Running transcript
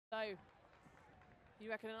So, you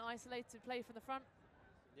reckon an isolated play from the front?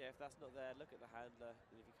 Yeah, if that's not there, look at the handler.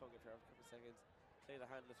 And if you can't get through after a couple of seconds, clear the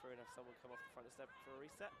handler through and have someone come off the front step for a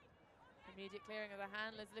reset. Immediate clearing of the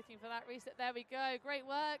handlers, looking for that reset. There we go, great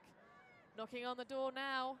work. Knocking on the door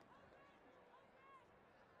now.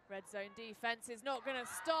 Red zone defense is not going to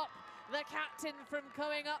stop the captain from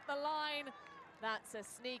coming up the line. That's a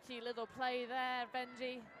sneaky little play there,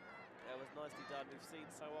 Benji. That was nicely done. We've seen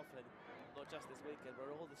so often, not just this weekend,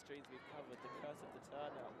 where all the streams we've covered, the curse of the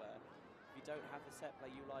turnout, where if you don't have the set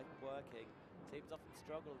play you like working, teams often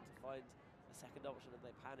struggle to find a second option and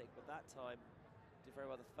they panic. But that time, did very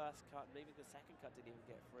well. The first cut, and maybe the second cut didn't even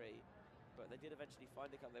get free. But they did eventually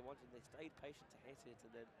find the cut they wanted, and they stayed patient to hit it,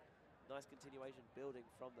 and then nice continuation building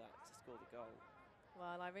from that to score the goal.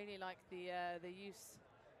 Well, I really like the use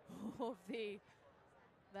of the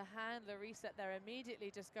handler reset there,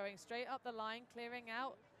 immediately just going straight up the line, clearing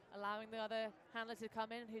out, allowing the other handler to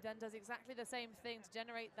come in, who then does exactly the same thing to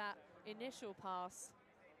generate that initial pass.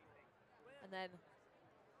 And then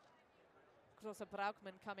Grosse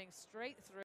Braukmann coming straight through.